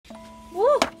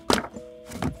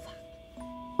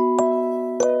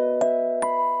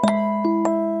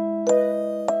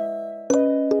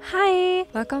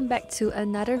welcome back to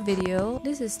another video.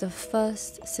 This is the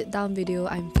first sit-down video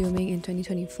I'm filming in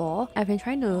 2024. I've been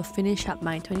trying to finish up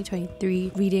my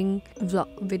 2023 reading vlog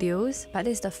videos, but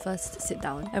this is the first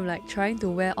sit-down. I'm like trying to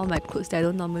wear all my clothes that I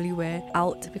don't normally wear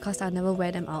out because I never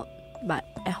wear them out, but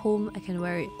at home I can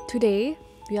wear it. Today,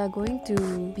 we are going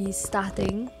to be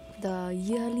starting the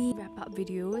yearly wrap-up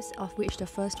videos, of which the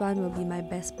first one will be my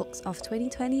best books of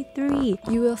 2023.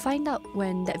 You will find out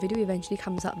when that video eventually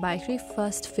comes up, but I actually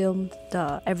first filmed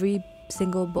the every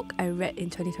single book I read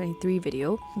in 2023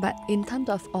 video. But in terms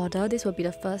of order, this will be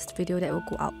the first video that will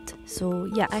go out. So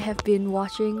yeah, I have been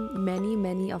watching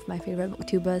many of my favorite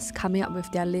booktubers coming up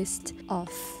with their list of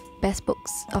best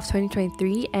books of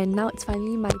 2023, and now it's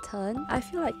finally my turn. I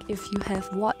feel like if you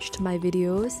have watched my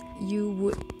videos, you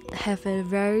would have a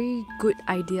very good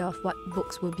idea of what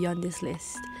books will be on this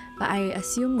list. But I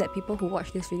assume that people who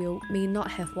watch this video may not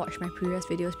have watched my previous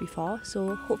videos before,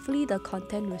 so hopefully the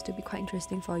content will still be quite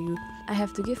interesting for you. I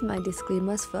have to give my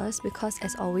disclaimers first because,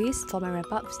 as always, for my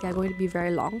wrap-ups, they are going to be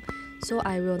very long, so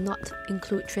I will not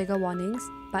include trigger warnings.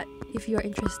 But if you are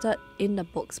interested in the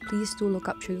books, please do look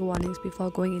up trigger warnings before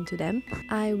going into them.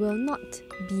 I will not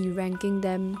be ranking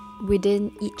them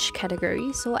within each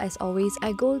category, so as always,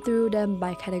 I go through them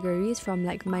by categories from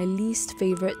like my least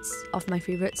favorites of my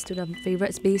favorites to the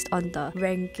favorites based on the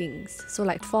rankings. So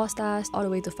like 4 stars all the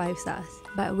way to 5 stars.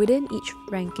 But within each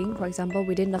ranking, for example,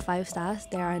 within the 5 stars,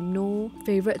 there are no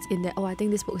favorites in there. Oh, I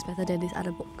think this book is better than this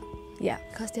other book. Yeah,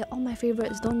 because they're all my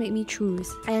favorites, don't make me choose.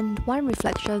 And one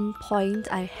reflection point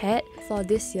I had for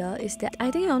this year is that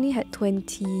I think I only had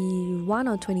 21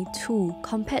 or 22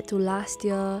 compared to last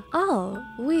year. Oh,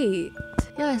 wait.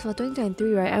 Yeah, it's for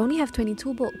 2023, right? I only have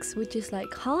 22 books, which is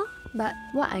like, huh? But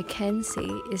what I can say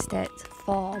is that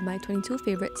for my 22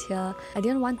 favorites here, I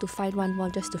didn't want to find one more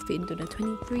just to fit into the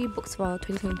 23 books for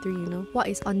 2023, you know. What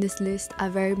is on this list are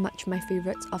very much my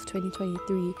favorites of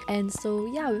 2023. And so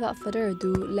yeah, without further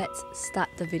ado, let's start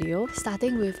the video.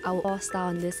 Starting with our 4-star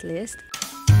on this list.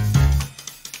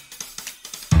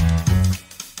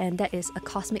 And that is A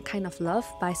Cosmic Kind of Love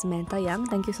by Samantha Young.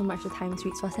 Thank you so much to Times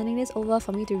Reads for sending this over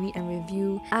for me to read and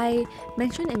review. I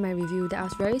mentioned in my review that I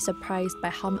was very surprised by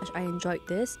how much I enjoyed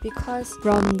this, because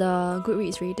from the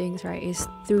Goodreads ratings, right, is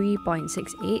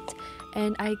 3.68.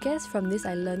 And I guess from this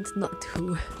I learned not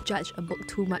to judge a book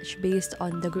too much based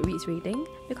on the Goodreads rating,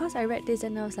 because I read this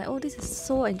and I was like, oh, this is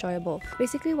so enjoyable.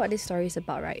 Basically what this story is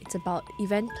about, right, it's about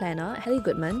event planner Hallie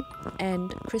Goodman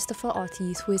and Christopher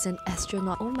Ortiz, who is an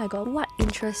astronaut. Oh my god, what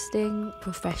interesting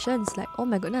professions, like, oh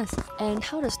my goodness. And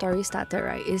how the story started,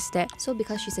 right, is that, so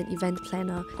because she's an event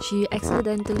planner, she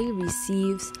accidentally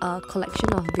receives a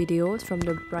collection of videos from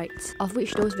the brides, of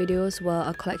which those videos were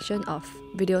a collection of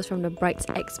videos from the bride's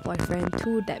ex-boyfriend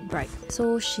to that bride.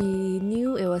 So she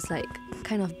knew it was like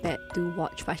kind of bad to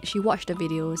watch, but she watched the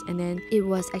videos, and then it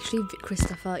was actually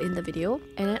Christopher in the video.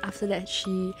 And then after that,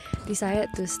 she decided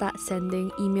to start sending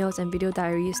emails and video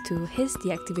diaries to his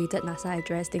deactivated NASA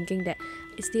address, thinking that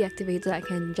it's deactivated, I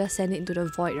can just send it into the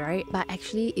void, right? But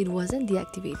actually it wasn't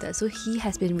deactivated, so he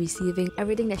has been receiving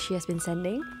everything that she has been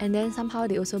sending, and then somehow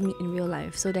they also meet in real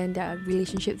life, so then their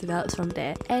relationship develops from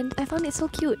there. And I found it so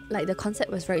cute. Like, the concept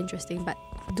was very interesting, but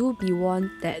do be warned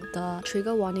that the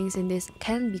trigger warnings in this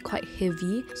can be quite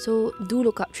heavy, so do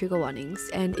look up trigger warnings,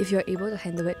 and if you're able to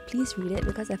handle it, please read it,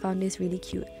 because I found this really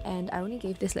cute. And I only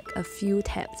gave this like a few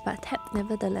taps, but tapped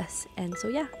nevertheless. And so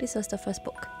yeah, this was the first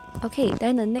book. Okay,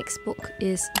 then the next book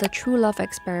is The True Love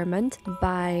Experiment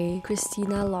by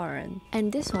Christina Lauren.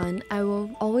 And this one I will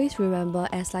always remember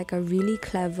as like a really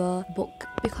clever book,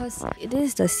 because it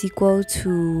is the sequel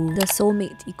to The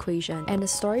Soulmate Equation. And the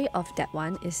story of that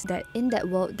one is that in that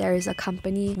world there is a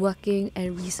company working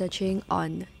and researching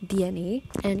on DNA,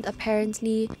 and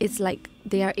apparently it's like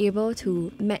they are able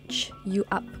to match you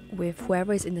up with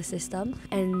whoever is in the system,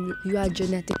 and you are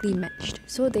genetically matched.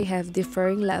 So they have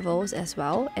differing levels as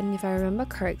well, and if I remember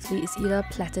correctly, it's either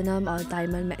platinum or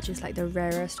diamond match is like the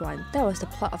rarest one. That was the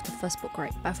plot of the first book,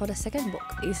 right? But for the second book,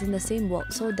 it's in the same world,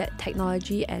 so that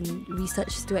technology and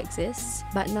research still exists,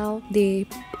 but now they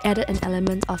added an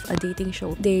element of a dating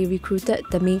show. They recruited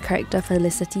the main character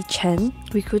Felicity Chen,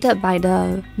 recruited by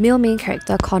the male main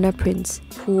character Connor Prince,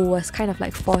 who was kind of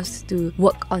like forced to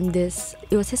work on this.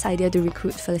 It was his idea to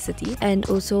recruit Felicity and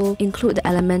also include the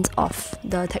element of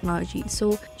the technology.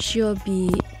 So she'll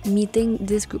be meeting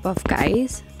this group of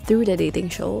guys through the dating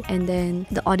show, and then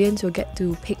the audience will get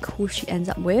to pick who she ends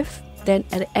up with. Then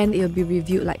at the end, it will be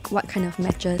reviewed like what kind of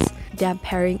matches their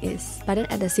pairing is. But then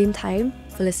at the same time,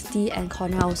 Felicity and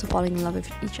Connor are also falling in love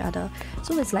with each other.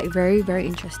 So it's like very, very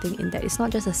interesting in that it's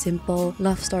not just a simple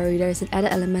love story. There's an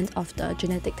added element of the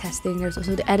genetic testing. There's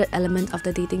also the added element of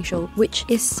the dating show, which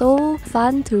is so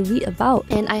fun to read about.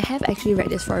 And I have actually read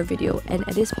this for a video, and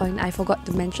at this point I forgot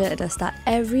to mention at the start,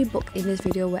 every book in this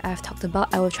video where I've talked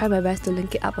about, I will try my best to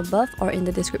link it up above or in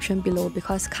the description below,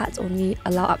 because cards only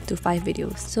allow up to 5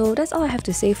 videos. So that's all I have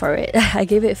to say for it. I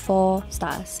gave it 4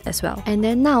 stars as well. And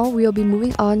then now we'll be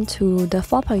moving on to the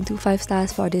 4.25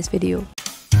 stars for this video.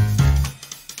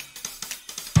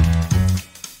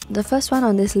 The first one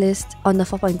on this list on the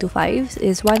 4.25s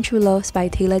is One True Loves by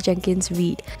Taylor Jenkins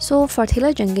Reid. So for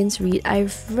Taylor Jenkins Reid,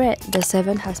 I've read The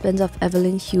Seven Husbands of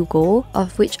Evelyn Hugo,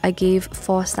 of which I gave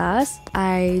 4 stars.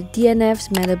 I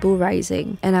DNF'd Malibu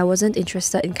Rising, and I wasn't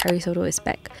interested in Carrie Soto Is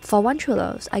Back. For One True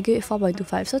Loves, I gave it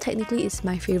 4.25, so technically it's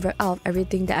my favourite out of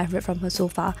everything that I've read from her so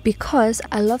far, because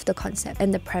I love the concept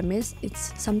and the premise.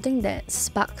 It's something that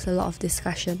sparks a lot of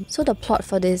discussion. So the plot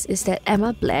for this is that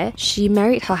Emma Blair, she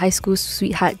married her high school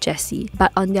sweetheart Jessie,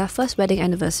 but on their first wedding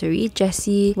anniversary,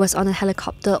 Jessie was on a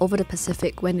helicopter over the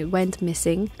Pacific when it went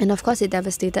missing, and of course it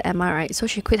devastated Emma, right? So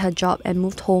she quit her job and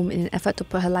moved home in an effort to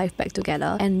put her life back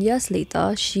together. And years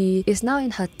later, she is now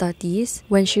in her 30s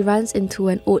when she runs into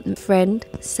an old friend,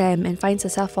 Sam, and finds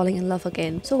herself falling in love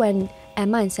again. So when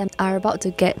Emma and Sam are about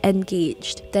to get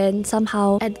engaged, then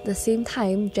somehow at the same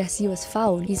time, Jesse was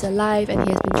found. He's alive and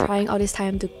he has been trying all this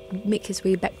time to make his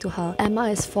way back to her. Emma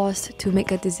is forced to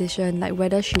make a decision, like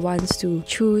whether she wants to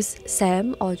choose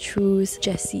Sam or choose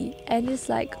Jesse. And it's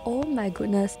like, oh my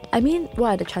goodness. I mean, what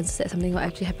are the chances that something will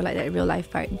actually happen like that in real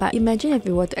life, right? But imagine if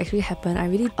it were to actually happen.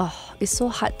 It's so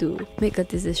hard to make a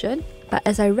decision. But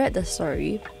as I read the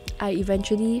story, I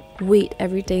eventually weighed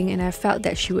everything, and I felt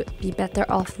that she would be better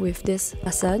off with this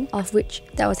person, of which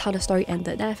that was how the story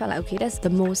ended. Then I felt like, okay, that's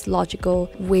the most logical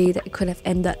way that it could have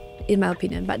ended, in my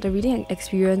opinion. But the reading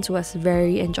experience was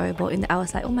very enjoyable in that I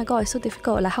was like, oh my god, it's so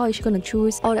difficult, like how is she going to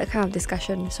choose, all that kind of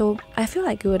discussion. So I feel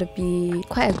like it would be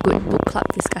quite a good book club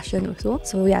discussion also.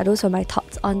 So yeah, those were my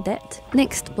thoughts on that.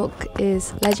 Next book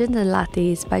is Legends and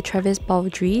Lattes by Travis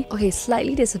Baldree. Okay,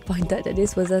 slightly disappointed that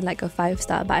this wasn't like a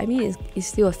 5-star, but I mean it's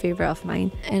still a favourite of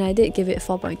mine, and I did give it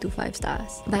 4.25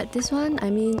 stars. But this one, I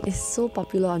mean, is so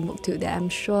popular on booktube that I'm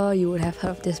sure you would have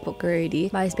heard of this book already.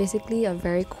 But it's basically a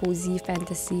very cozy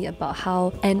fantasy about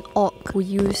how an orc who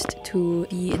used to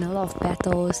be in a lot of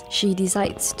battles, she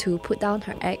decides to put down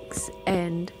her axe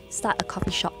and start a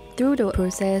coffee shop. Through the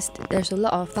process, there's a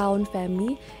lot of found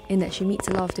family in that she meets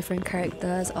a lot of different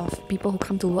characters of people who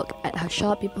come to work at her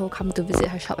shop, people who come to visit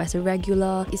her shop as a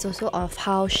regular. It's also of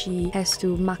how she has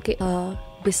to market her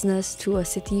business to a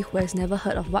city who has never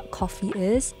heard of what coffee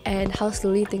is, and how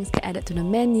slowly things get added to the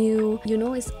menu. You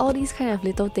know, it's all these kind of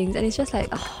little things, and it's just like,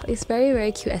 oh, it's very,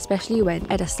 very cute, especially when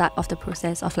at the start of the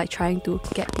process of like trying to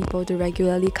get people to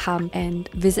regularly come and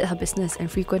visit her business and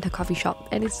frequent her coffee shop.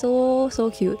 And it's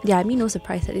so cute. Yeah, I mean, no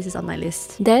surprise that this is on my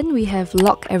list. Then we have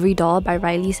Lock Every Door by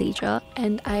Riley Sager,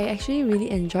 and I actually really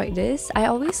enjoyed this. I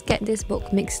always get this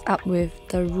book mixed up with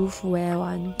the Ruth Ware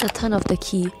one, The Turn of the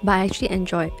Key, but I actually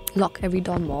enjoyed Lock Every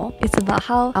Door more. It's about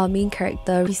how our main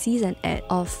character receives an ad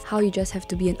of how you just have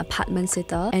to be an apartment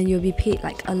sitter and you'll be paid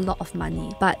like a lot of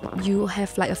money, but you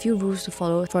have like a few rules to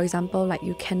follow. For example, like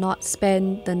you cannot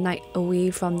spend the night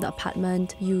away from the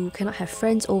apartment, you cannot have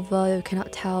friends over, you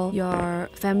cannot tell your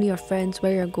family or friends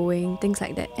where you're going, things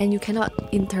like that, and you cannot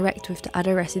interact with the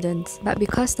other residents. But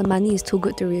because the money is too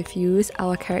good to refuse,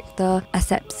 our character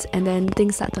accepts, and then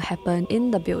things start to happen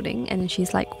in the building, and then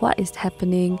she's like, what is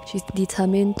happening? She's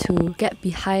determined to get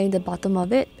behind the bottom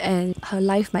of it, and her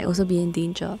life might also be in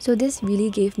danger. So this really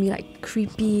gave me like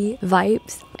creepy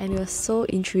vibes, and it was so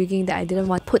intriguing that I didn't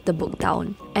want to put the book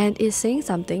down. And it's saying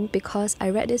something because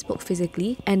I read this book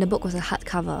physically and the book was a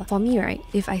hardcover. For me, right,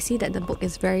 if I see that the book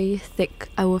is very thick,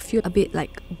 I will feel a bit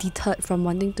like deterred from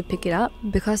wanting to pick it up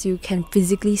because you can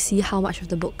physically see how much of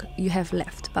the book you have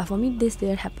left. But for me, this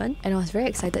didn't happen, and I was very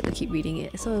excited to keep reading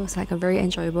it. So it was like a very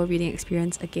enjoyable reading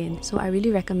experience again. So I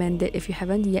really recommend it if you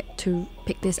haven't yet to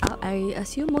pick this up. I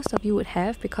assume most of you would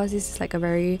have, because this is like a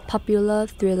very popular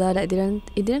thriller that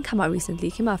didn't come out recently.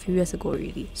 It came out a few years ago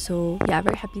already. So yeah,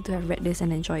 very happy to have read this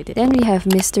and enjoyed it. Then we have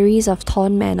Mysteries of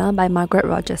Thorn Manor by Margaret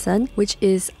Rogerson, which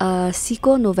is a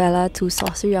sequel novella to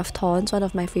Sorcery of Thorns, one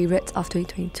of my favorites of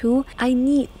 2022. I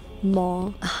need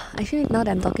more. Actually, now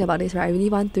that I'm talking about this, right, I really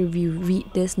want to reread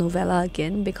this novella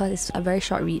again because it's a very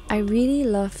short read. I really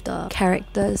love the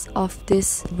characters of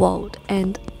this world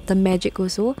and the magic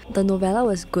also. The novella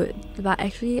was good, but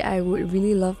actually I would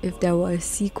really love if there were a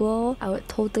sequel. I would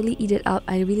totally eat it up.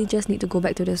 I really just need to go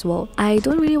back to this world. I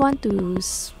don't really want to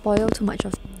spoil too much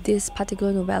of this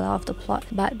particular novella of the plot,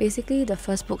 but basically the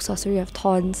first book, Sorcery of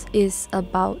Thorns, is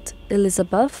about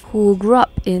Elizabeth, who grew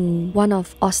up in one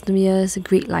of Ostemia's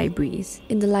great libraries.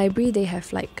 In the library, they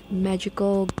have like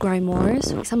magical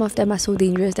grimoires. Some of them are so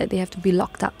dangerous that they have to be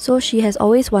locked up. So she has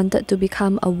always wanted to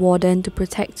become a warden to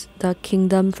protect the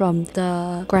kingdom from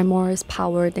the grimoire's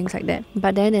power, things like that.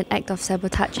 But then an act of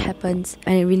sabotage happens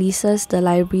and it releases the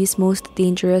library's most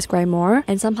dangerous grimoire,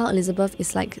 and somehow Elizabeth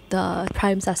is like the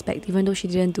prime suspect even though she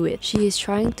didn't do it. She is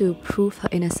trying to prove her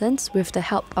innocence with the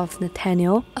help of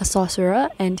Nathaniel, a sorcerer,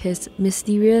 and his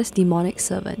mysterious demonic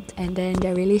servant, and then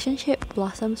their relationship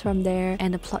blossoms from there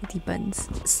and the plot deepens.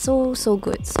 So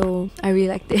good. So I really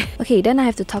liked it. Okay, then I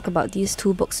have to talk about these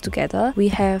two books together. We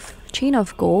have Chain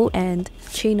of Gold and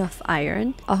Chain of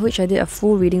Iron, of which I did a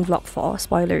full reading vlog for,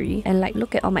 spoilery, and like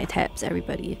look at all my tabs,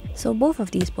 everybody. So both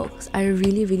of these books I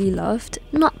really loved,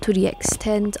 not to the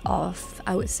extent of,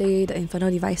 I would say, the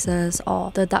Infernal Devices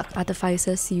or the Dark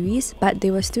Artificers series, but they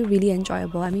were still really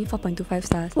enjoyable. I mean, 4.25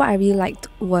 stars. What I really liked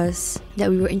was that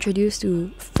we were introduced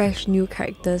to fresh new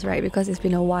characters, right, because it's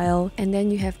been a while, and then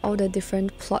you have all the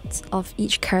different plots of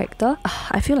each character.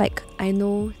 I feel like I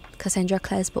know Cassandra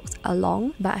Clare's books are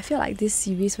long, but I feel like this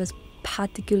series was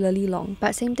particularly long.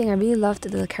 But same thing, I really loved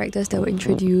the characters that were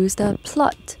introduced. The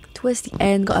plot towards the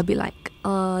end got a bit like,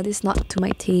 this is not to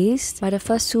my taste. But the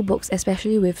first two books,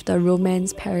 especially with the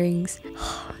romance pairings,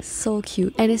 so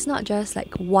cute. And it's not just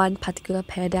like one particular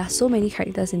pair, there are so many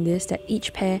characters in this that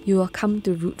each pair you will come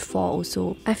to root for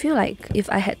also. I feel like if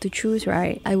I had to choose,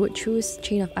 right, I would choose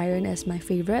Chain of Iron as my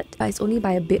favourite, but it's only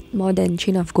by a bit more than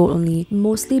Chain of Gold only,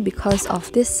 mostly because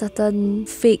of this certain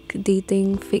fake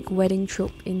dating, fake wedding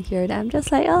trope in here that I'm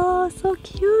just like, oh, so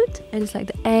cute. And it's like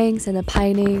the angst and the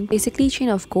pining. Basically, Chain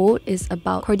of Gold is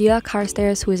about Cordelia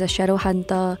Carstairs, who is a shadow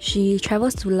hunter. She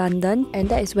travels to London, and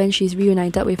that is when she's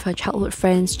reunited with her childhood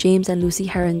friends James and Lucy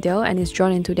Herondale and is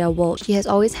drawn into their world. She has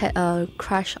always had a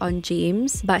crush on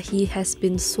James, but he has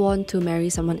been sworn to marry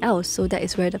someone else, so that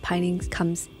is where the pining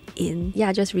comes in. Yeah,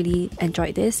 I just really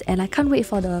enjoyed this, and I can't wait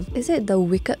for the, is it the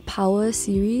Wicked Power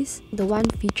series? The one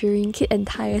featuring Kit and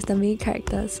Tai as the main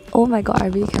characters. Oh my god, I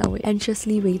really can't wait.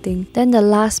 Anxiously waiting. Then the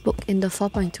last book in the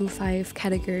 4.25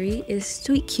 category is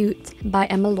Sweet Cute by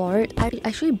Emma Lord. I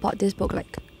actually bought this book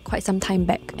like quite some time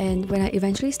back, and when I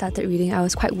eventually started reading, I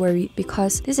was quite worried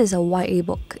because this is a YA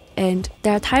book, and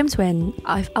there are times when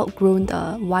I've outgrown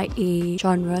the YA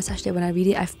genre such that when I read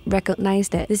it, I've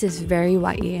recognized that this is very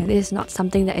YA and this is not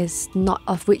something that is not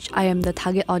of which I am the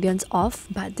target audience of.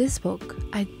 But this book,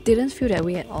 I didn't feel that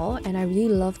way at all, and I really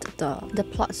loved the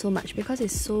plot so much because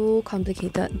it's so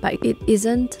complicated, but it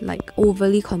isn't like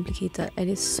overly complicated, and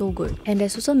it's so good. And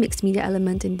there's also mixed media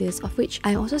element in this, of which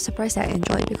I'm also surprised that I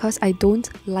enjoyed because I don't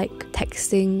like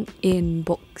texting in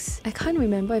books. I can't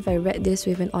remember if I read this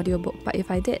with an audiobook, but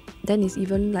if I did, then it's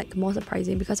even like more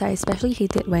surprising because I especially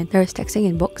hate it when there is texting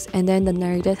in books and then the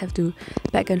narrators have to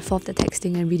back and forth the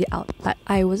texting and read it out. But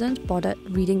I wasn't bothered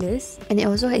reading this, and it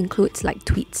also includes like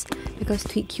tweets, because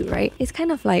tweet cute, right? It's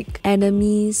kind of like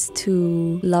enemies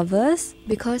to lovers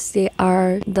because they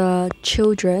are the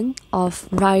children of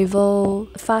rival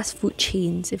fast food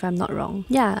chains, if I'm not wrong.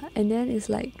 Yeah, and then it's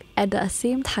like at the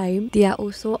same time they are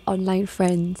also online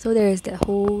friends, so there is that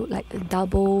whole like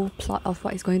double plot of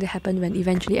what is going to happen when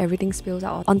eventually everything spills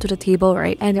out onto the table,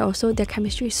 right? And also their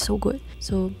chemistry is so good.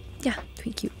 So yeah,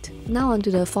 pretty cute. Now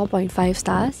onto the 4.5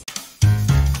 stars.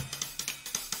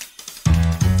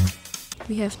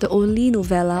 We have the only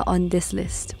novella on this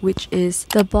list, which is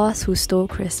The Boss Who Stole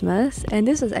Christmas, and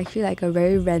this was actually like a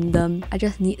very random, I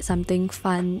just need something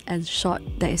fun and short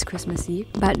that is Christmassy,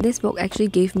 but this book actually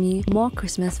gave me more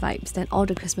Christmas vibes than all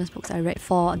the Christmas books I read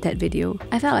for that video.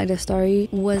 I felt like the story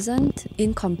wasn't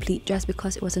incomplete just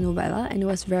because it was a novella, and it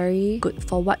was very good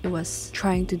for what it was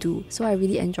trying to do, so I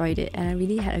really enjoyed it and I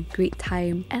really had a great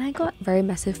time, and I got very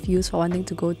massive views for wanting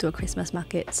to go to a Christmas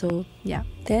market, so yeah.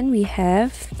 Then we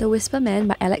have The Whisper Man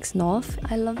by Alex North.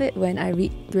 I love it when I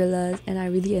read thrillers, and I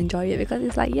really enjoy it because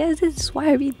it's like, yes, this is why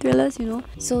I read thrillers, you know.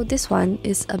 So this one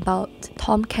is about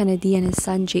Tom Kennedy and his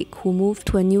son Jake, who moved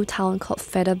to a new town called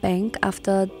Featherbank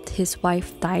after his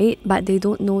wife died, but they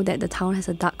don't know that the town has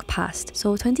a dark past.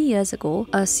 So 20 years ago,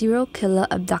 a serial killer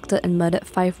abducted and murdered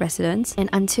 5 residents, and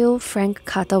until Frank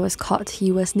Carter was caught,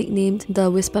 he was nicknamed the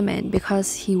Whisper Man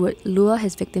because he would lure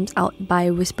his victims out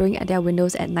by whispering at their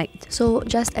windows at night. So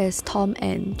just as Tom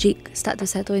and Jake start to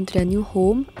settle into their new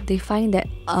home, they find that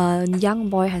a young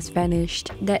boy has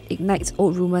vanished. That ignites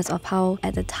old rumors of how,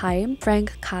 at the time,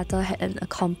 Frank Carter had an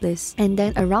accomplice. And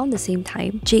then around the same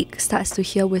time, Jake starts to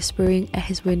hear whispering at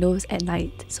his windows at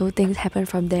night. So things happen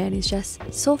from there, and it's just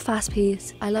so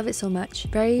fast-paced. I love it so much.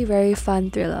 Very, very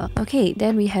fun thriller. Okay,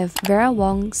 then we have Vera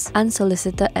Wong's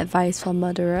Unsolicited Advice for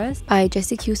Murderers by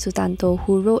Jessie Q Sutanto,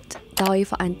 who wrote Dowry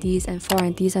for Aunties and 4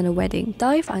 Aunties and a Wedding.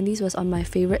 Dowry for Aunties was on my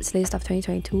favorites list of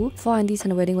 2022. 4 Aunties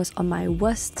and a Wedding was on my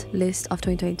worst list of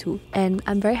 2022. And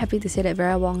I'm very happy to say that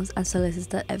Vera Wong's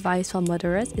Unsolicited Advice for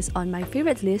Murderers is on my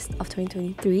favorite list of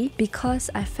 2023 because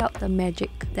I felt the magic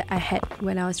that I had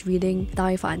when I was reading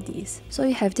Dowry for Aunties. So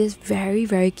you have this very,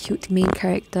 very cute main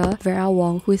character, Vera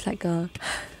Wong, who is like a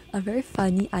very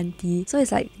funny auntie. So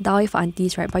it's like Dowry for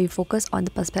Aunties, right? But you focus on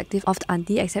the perspective of the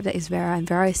auntie, except that it's Vera, and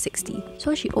Vera is 60.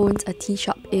 So she owns a tea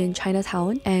shop in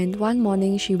Chinatown, and one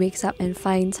morning she wakes up and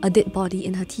finds a dead body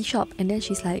in her tea shop, and then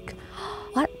she's like,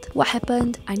 What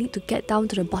happened? I need to get down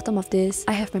to the bottom of this.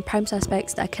 I have my prime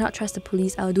suspects that I cannot trust the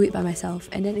police. I'll do it by myself.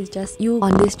 And then it's just you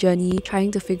on this journey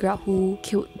trying to figure out who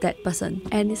killed that person.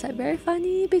 And it's like very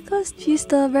funny because she's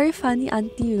the very funny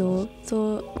auntie, you know.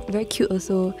 So very cute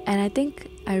also. And I think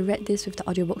I read this with the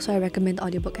audiobook, so I recommend the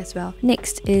audiobook as well.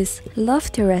 Next is Love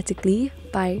Theoretically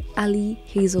by Ali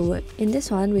Hazelwood. In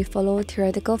this one, we follow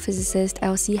theoretical physicist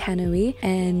Elsie Hanaway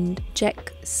and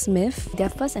Jack Smith. Their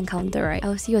first encounter, right?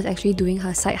 Elsie was actually doing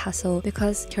her side hustle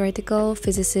because theoretical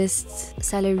physicists'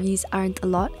 salaries aren't a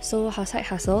lot. So her side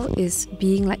hustle is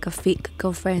being like a fake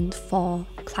girlfriend for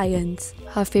clients.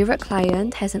 Her favorite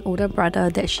client has an older brother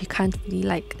that she can't really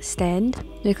like stand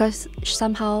because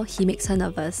somehow he makes her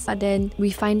nervous. But then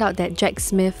we find out that Jack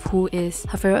Smith, who is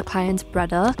her favorite client's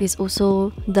brother, is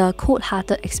also the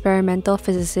cold-hearted experimental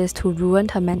physicist who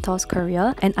ruined her mentor's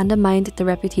career and undermined the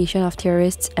reputation of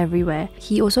theorists everywhere.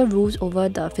 He also rules over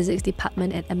the physics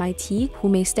department at MIT, who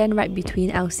may stand right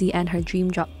between Elsie and her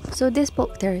dream job. So this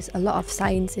book, there is a lot of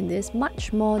science in this,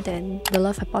 much more than the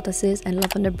love hypothesis and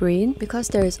love on the brain, because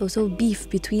there is also beef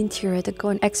between theoretical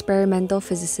and experimental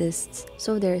physicists.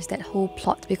 So there is that whole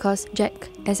plot because Jack,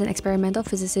 as an experimental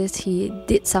physicist, he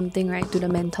did something right to the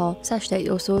mentor such that it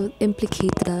also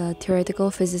implicated the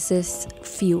theoretical physicist's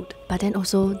field. But then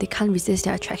also they can't resist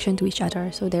their attraction to each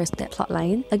other, so there's that plot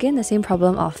line. Again, the same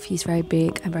problem of he's very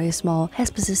big, I'm very small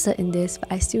has persisted in this, but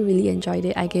I still really enjoyed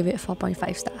it. I gave it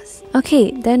 4.5 stars.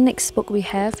 Okay, then next book we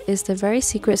have is The Very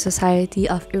Secret Society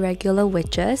of Irregular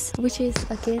Witches, which is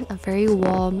again a very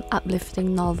warm,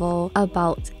 uplifting novel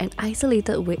about an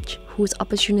isolated witch whose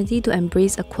opportunity to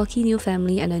embrace a quirky new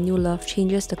family and a new love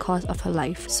changes the course of her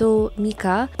life. So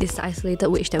Mika is the isolated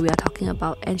witch that we are talking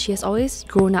about, and she has always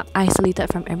grown up isolated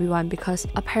from everyone because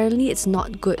apparently it's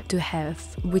not good to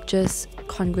have witches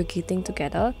congregating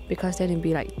together because then it'd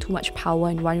be like too much power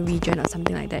in one region or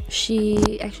something like that.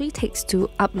 She actually takes to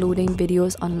uploading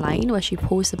videos online where she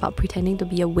posts about pretending to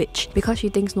be a witch because she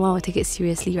thinks no one will take it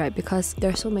seriously, right? Because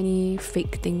there are so many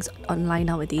fake things online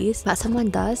nowadays. But someone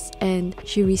does, and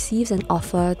she receives an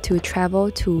offer to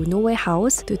travel to Nowhere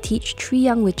House to teach 3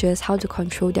 young witches how to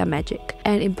control their magic.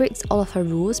 And it breaks all of her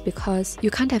rules because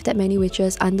you can't have that many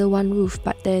witches under one roof,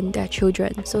 but then they're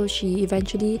children. So she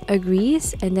eventually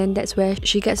agrees, and then that's where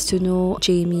she gets to know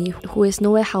Jamie, who is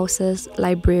Nowhere House's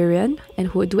librarian and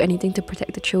who would do anything to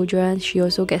protect the children. She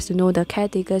also gets to know the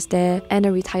caretakers there and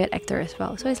a retired actor as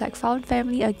well. So it's like found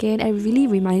family again, and it really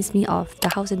reminds me of The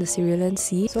House in the Cerulean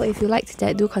Sea. So if you liked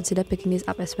that, do consider picking this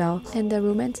up as well. And the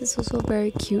romance is also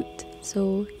very cute.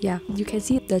 So yeah, you can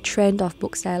see the trend of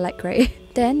books that I like, right?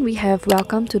 Then we have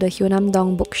Welcome to the Hyunam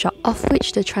Dong Bookshop, of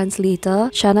which the translator,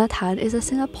 Shana Tan, is a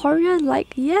Singaporean.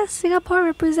 Like, yes, Singapore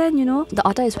represent, you know. The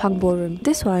author is Hwang Bo-rum.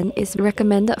 This one is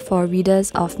recommended for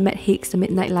readers of Matt Haig's The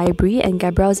Midnight Library and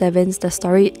Gabrielle Zevin's The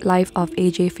Storied Life of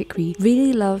A.J. Fikri.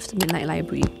 Really loved Midnight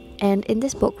Library. And in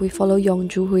this book, we follow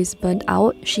Yongju, who is burnt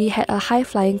out. She had a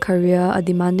high-flying career, a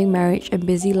demanding marriage, and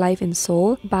busy life in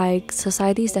Seoul. By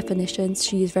society's definitions,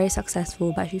 she is very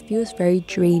successful, but she feels very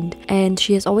drained. And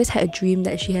she has always had a dream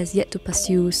that she has yet to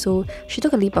pursue, so she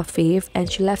took a leap of faith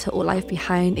and she left her old life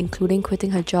behind, including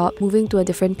quitting her job, moving to a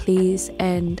different place,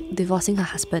 and divorcing her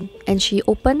husband. And she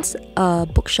opens a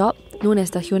bookshop known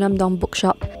as the Hyunam Dong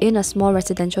Bookshop in a small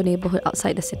residential neighborhood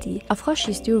outside the city. Of course,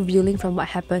 she's still reeling from what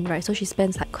happened, right? So she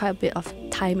spends like quite a bit of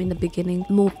time in the beginning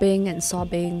moping and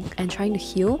sobbing and trying to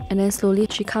heal, and then slowly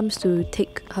she comes to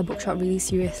take her bookshop really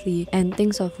seriously and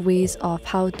thinks of ways of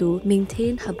how to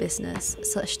maintain her business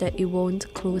such that it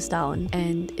won't close down.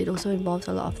 And it also involves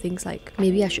a lot of things like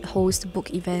maybe I should host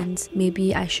book events,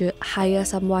 maybe I should hire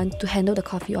someone to handle the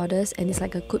coffee orders, and it's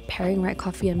like a good pairing, right?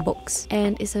 Coffee and books.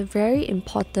 And it's a very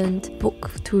important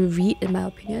book to read in my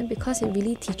opinion, because it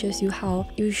really teaches you how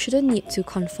you shouldn't need to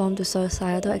conform to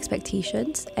societal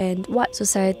expectations, and what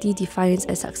society defines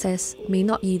as success may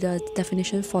not be the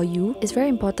definition for you. It's very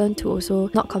important to also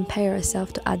not compare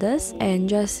yourself to others and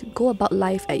just go about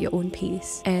life at your own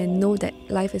pace and know that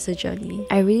life is a journey.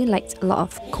 I really liked a lot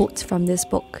of quotes from this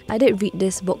book. I did read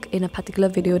this book in a particular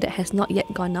video that has not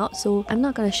yet gone out, so I'm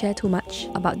not gonna share too much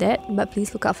about that, but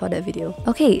please look out for that video.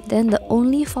 Okay, then the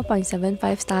only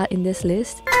 4.75 star in this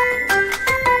list,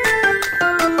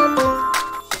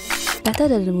 Better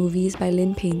Than the Movies by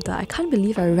Lynn Painter. I can't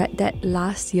believe I read that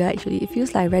last year actually. It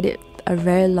feels like I read it a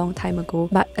very long time ago,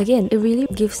 but again, it really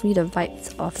gives me the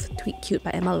vibes of Tweet Cute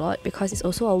by Emma Lord, because it's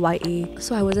also a YA,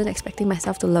 so I wasn't expecting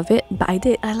myself to love it, but I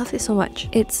did. I loved it so much.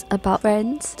 It's about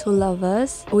friends to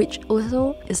lovers, which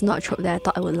also is not a trope that I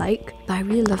thought I would like, but I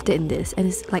really loved it in this, and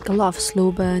it's like a lot of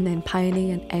slow burn and pining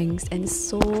and angst, and it's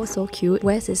so cute.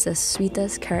 Wes is the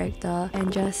sweetest character,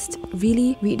 and just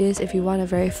really read this if you want a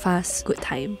very fast, good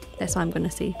time. That's what I'm gonna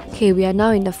say. Okay, we are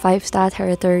now in the 5-star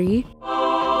territory.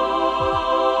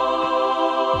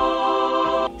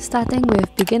 Starting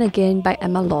with Begin Again by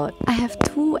Emma Lord. I have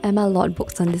 2 Emma Lord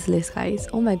books on this list, guys.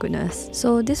 Oh my goodness.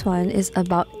 So this one is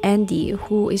about Andy,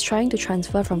 who is trying to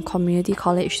transfer from community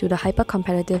college to the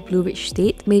hyper-competitive Blue Ridge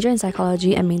State, major in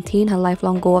psychology, and maintain her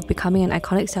lifelong goal of becoming an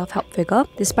iconic self-help figure,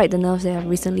 despite the nerves that have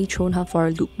recently thrown her for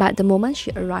a loop. But the moment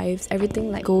she arrives,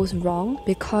 everything goes wrong,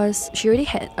 because she already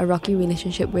had a rocky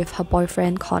relationship with her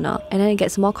boyfriend Connor, and then it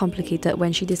gets more complicated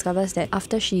when she discovers that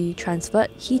after he transferred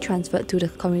to the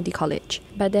community college.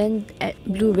 But then at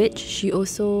Blue Ridge, she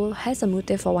also has a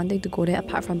motive for wanting to go there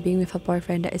apart from being with her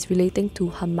boyfriend that is relating to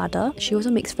her mother. She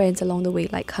also makes friends along the way,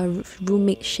 like her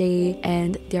roommate Shay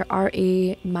and their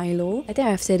RA Milo. I think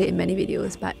I've said it in many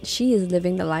videos, but she is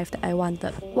living the life that I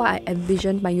wanted, what I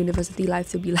envisioned my university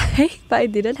life to be like, but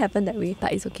it didn't happen that way,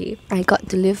 but it's okay. I got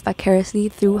to live vicariously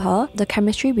through her. The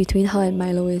chemistry between her and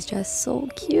Milo is just so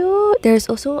cute. There's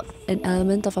also an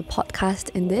element of a podcast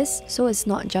in this, so it's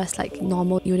not just like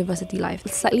normal university life.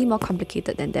 It's slightly more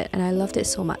complicated than that, and I loved it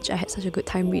so much. I had such a good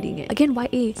time reading it. Again,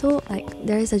 YA, so like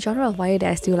there is a genre of YA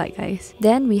that I still like, guys.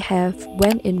 Then we have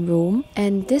When in Rome,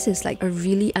 and this is like a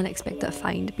really unexpected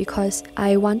find, because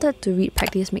I wanted to read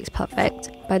Practice Makes Perfect,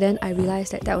 but then I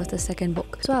realized that was the second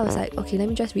book. So I was like, okay, let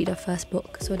me just read the first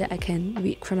book so that I can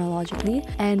read chronologically,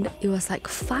 and it was like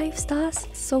 5 stars.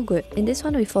 So good. In this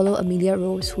one, we follow Amelia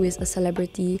Rose, who is a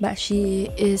celebrity, but she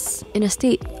is in a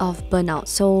state of burnout.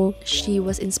 So she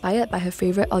was inspired by her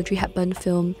favorite Audrey Hepburn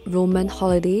film Roman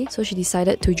Holiday, so she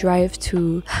decided to drive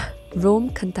to Rome,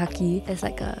 Kentucky as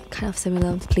like a kind of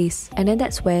similar place, and then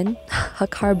that's when her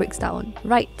car breaks down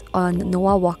right on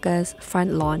Noah Walker's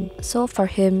front lawn. So for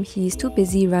him, he's too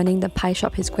busy running the pie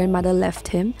shop his grandmother left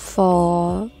him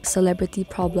for celebrity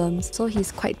problems, so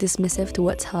he's quite dismissive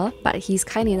towards her, but he's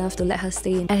kind enough to let her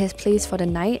stay at his place for the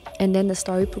night, and then the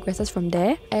story progresses from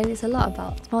there. And it's a lot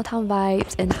about small town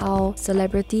vibes and how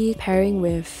celebrity pairing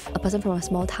with a person from a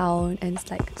small town, and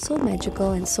it's like so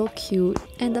magical and so cute.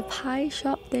 And the pie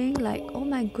shop thing, like, oh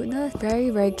my goodness,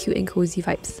 very cute and cozy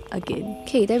vibes again.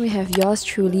 Okay, then we have Yours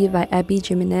Truly by Abby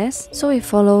Jimenez. So we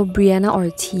follow Brianna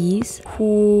Ortiz,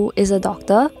 who is a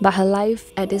doctor, but her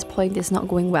life at this point is not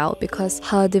going well because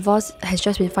her divorce has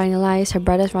just been finalized, her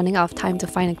brother's running out of time to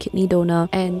find a kidney donor,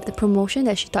 and the promotion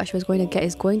that she thought she was going to get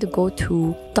is going to go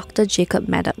to Dr. Jacob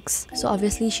Maddox. So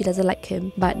obviously she doesn't like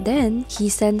him, but then he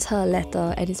sends her a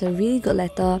letter, and it's a really good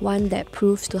letter, one that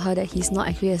proves to her that he's not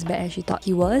actually as bad as she thought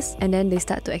he was. And then they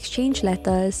start to exchange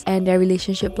letters, and their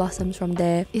relationship blossoms from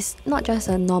there. It's not just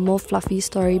a normal fluffy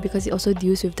story because it also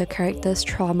deals with the character's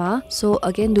trauma, so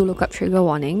again, do look up trigger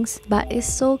warnings, but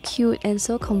it's so cute and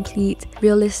so complete,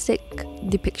 realistic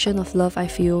depiction of love, I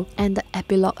feel. And the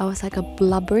epilogue, I was like a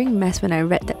blubbering mess when I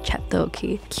read that chapter.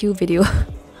 Okay, cue video.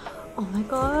 Oh my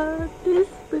god, this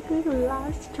freaking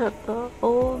last chapter,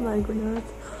 oh my goodness.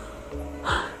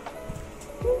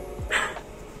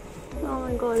 Oh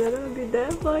my god, you're gonna be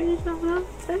there for each other.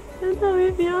 And tell me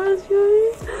if you honest,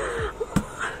 Julie.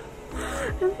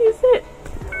 And he said,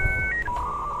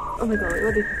 oh my god,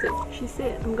 what did he say? She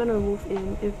said, I'm gonna move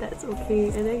in if that's okay.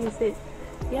 And then he said,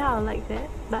 yeah, I like that,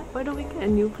 but why don't we get a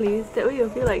new place? That way you'll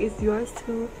feel like it's yours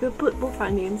too. We'll put both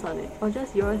our names on it, or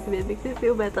just yours if it makes you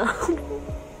feel better.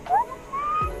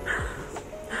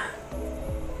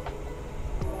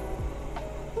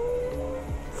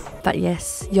 But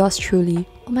yes, Yours Truly.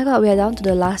 Oh my god, we are down to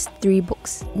the last 3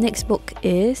 books. Next book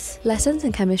is Lessons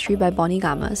in Chemistry by Bonnie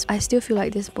Garmus. I still feel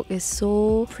like this book is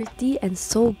so pretty and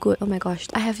so good. Oh my gosh,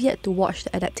 I have yet to watch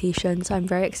the adaptation, so I'm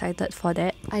very excited for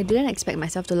that. I didn't expect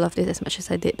myself to love this as much as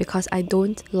I did because I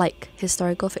don't like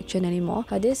historical fiction anymore.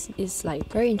 But this is like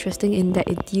very interesting in that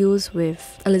it deals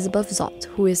with Elizabeth Zott,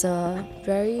 who is a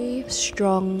very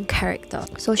strong character.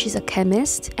 So she's a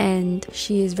chemist and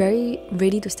she is very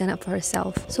ready to stand up for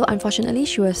herself. So unfortunately,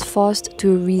 she was forced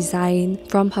to resign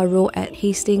from her role at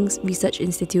Hastings Research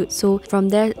Institute. So from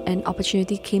there, an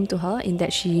opportunity came to her in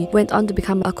that she went on to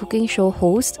become a cooking show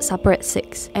host, Supper at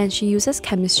 6. And she uses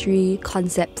chemistry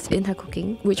concepts in her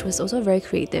cooking, which was also very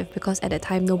creative because at that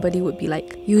time nobody would be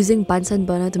like using Bunsen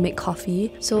burner to make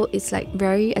coffee. So it's like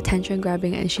very attention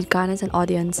grabbing and she garners an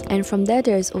audience. And from there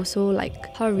is also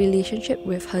like her relationship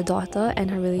with her daughter and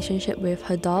her relationship with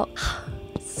her dog.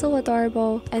 So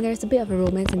adorable, and there's a bit of a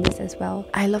romance in this as well.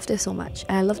 I love this so much,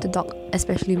 and I love the dog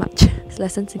especially much. It's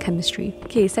lessons in chemistry.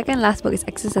 Okay, second last book is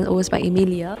X's and O's by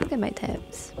Emilia. Look at my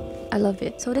tabs. I love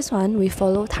it. So this one, we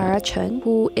follow Tara Chen,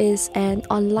 who is an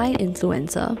online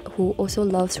influencer who also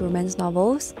loves romance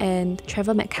novels, and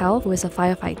Trevor McCall, who is a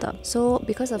firefighter. So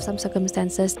because of some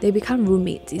circumstances, they become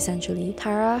roommates essentially.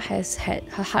 Tara has had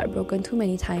her heart broken too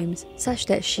many times, such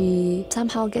that she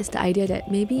somehow gets the idea that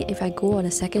maybe if I go on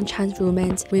a second chance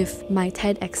romance with my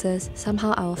 10 exes,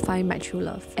 somehow I will find my true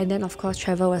love. And then of course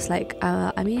Trevor was like,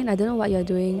 I mean, I don't know what you're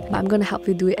doing, but I'm gonna help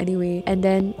you do it anyway. And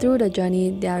then through the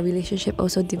journey, their relationship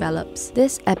also develops.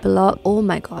 This epilogue, oh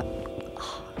my god,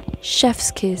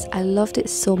 chef's kiss. I loved it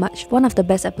so much. One of the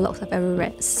best epilogues I've ever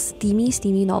read.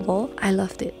 Steamy novel. I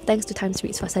loved it. Thanks to Times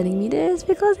Reads for sending me this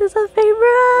because it's a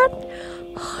favorite.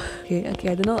 Okay,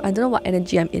 I don't know what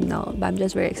energy I'm in now, but I'm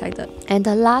just very excited. And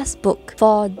the last book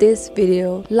for this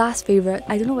video, last favorite,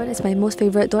 I don't know whether it's my most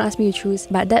favorite, don't ask me to choose,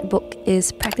 but that book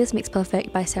is Practice Makes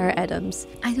Perfect by Sarah Adams.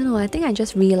 I don't know, I think I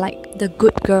just really like the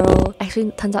good girl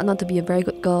actually turns out not to be a very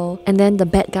good girl, and then the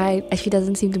bad guy actually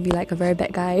doesn't seem to be like a very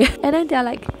bad guy, and then they're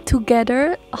like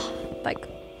together. Like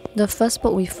the first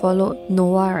book we followed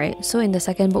Noah, right? So in the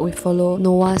second book we follow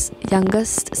Noah's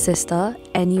youngest sister,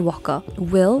 Annie Walker.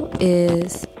 Will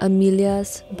is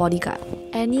Amelia's bodyguard.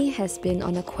 Annie has been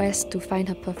on a quest to find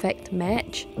her perfect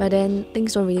match, but then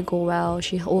things don't really go well.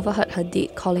 She overheard her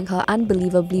date calling her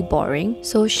unbelievably boring,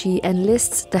 so she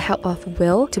enlists the help of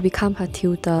Will to become her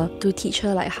tutor, to teach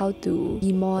her like how to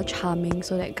be more charming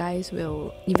so that guys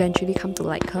will eventually come to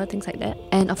like her, things like that.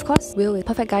 And of course, Will is the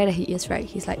perfect guy that he is, right?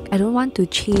 He's like, I don't want to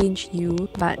change you,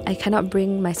 but I cannot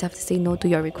bring myself to say no to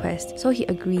your request. So he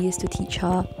agrees to teach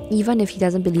her, even if he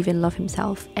doesn't believe in love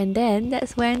himself. And then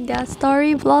that's when their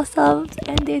story blossoms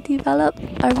and they develop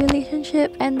a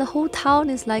relationship, and the whole town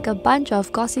is like a bunch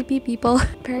of gossipy people.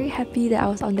 Very happy that I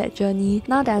was on that journey.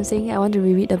 Now that I'm saying it, I want to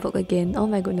reread the book again. Oh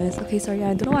my goodness. Okay, sorry,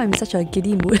 I don't know why I'm in such a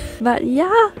giddy mood. But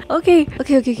yeah, okay.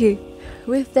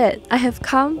 With that, I have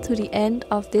come to the end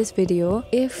of this video.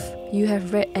 If you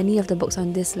have read any of the books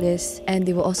on this list and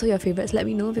they were also your favorites, let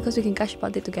me know because we can gush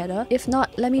about it together. If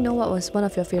not, let me know what was one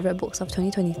of your favorite books of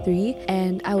 2023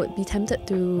 and I would be tempted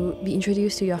to be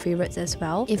introduced to your favorites as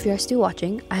well. If you're still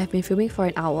watching, I have been filming for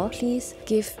an hour. Please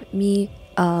give me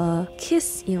a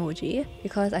kiss emoji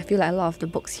because I feel like a lot of the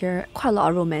books here, quite a lot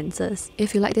of romances.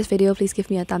 If you like this video, please give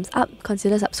me a thumbs up.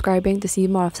 Consider subscribing to see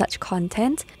more of such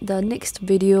content. The next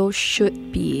video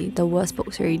should be the worst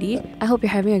books already. I hope you're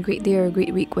having a great day or a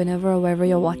great week whenever or wherever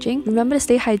you're watching. Remember to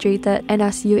stay hydrated and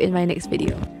I'll see you in my next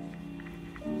video.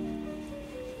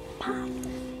 Bye.